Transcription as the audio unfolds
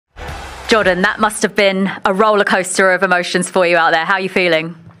Jordan, that must have been a roller coaster of emotions for you out there. How are you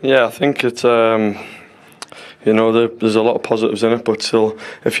feeling? Yeah, I think it's, you know, there's a lot of positives in it, but still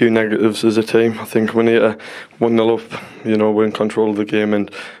a few negatives as a team. I think we need to 1-0 up, you know, we're in control of the game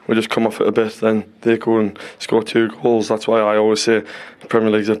and we just come off it a bit, then they go and score 2 goals. That's why I always say the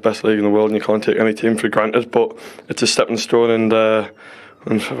Premier League's the best league in the world and you can't take any team for granted, but it's a stepping stone and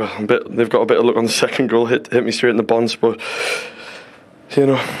they've got a bit of luck on the second goal, hit me straight in the bonds, but you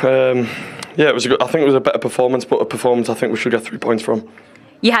know, yeah, it was I think it was a better performance, but a performance I think we should get 3 points from.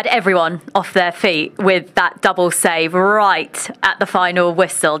 You had everyone off their feet with that double save right at the final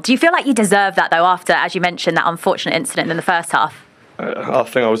whistle. Do you feel like you deserve that though after, as you mentioned, that unfortunate incident in the first half? I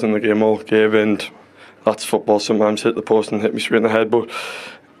think I was in the game all game and that's football, sometimes hit the post and hit me straight in the head, but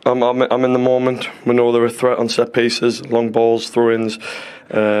I'm in the moment. We know they're a threat on set pieces, long balls, throw-ins.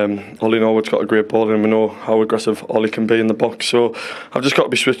 Ollie Norwood's got a great ball and we know how aggressive Ollie can be in the box, so I've just got to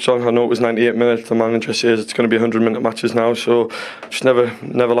be switched on. I know it was 98 minutes, the manager says it's going to be 100-minute matches now, so just never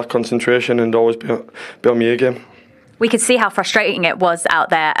lack concentration and always be on my A game. We could see how frustrating it was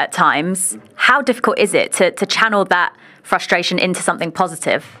out there at times. How difficult is it to channel that frustration into something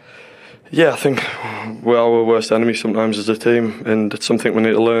positive? Yeah, I think we're our worst enemy sometimes as a team, and it's something we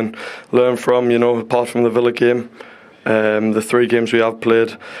need to learn from. You know, apart from the Villa game, the 3 games we have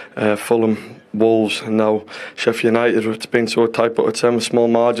played, Fulham, Wolves, and now Sheffield United. It's been so tight, but it's small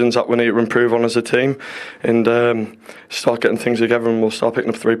margins that we need to improve on as a team, and start getting things together, and we'll start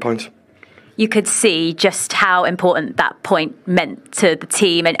picking up 3 points. You could see just how important that point meant to the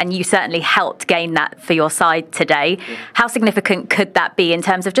team, and you certainly helped gain that for your side today. How significant could that be in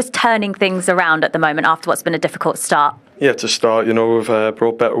terms of just turning things around at the moment after what's been a difficult start? Yeah, to start, you know, we've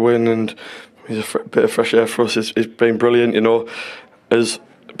brought better win and it's a bit of fresh air for us. It's been brilliant, you know. As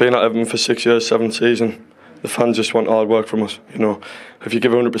being at Everton for 6 years, 7th season, the fans just want hard work from us, you know. If you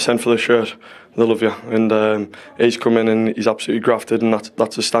give 100% for the shirt, they'll love you. And he's come in and he's absolutely grafted, and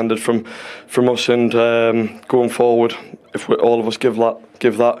that's a standard from us. And going forward, if all of us give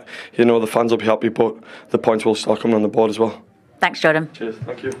that, you know, the fans will be happy, but the points will start coming on the board as well. Thanks, Jordan. Cheers.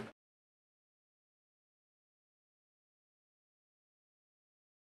 Thank you.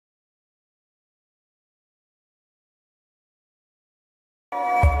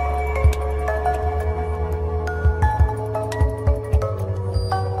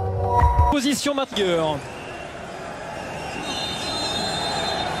 Position MRBEAR.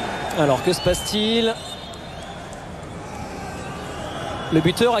 Alors que se passe-t-il? Le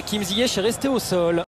buteur Hakim Ziyech est resté au sol.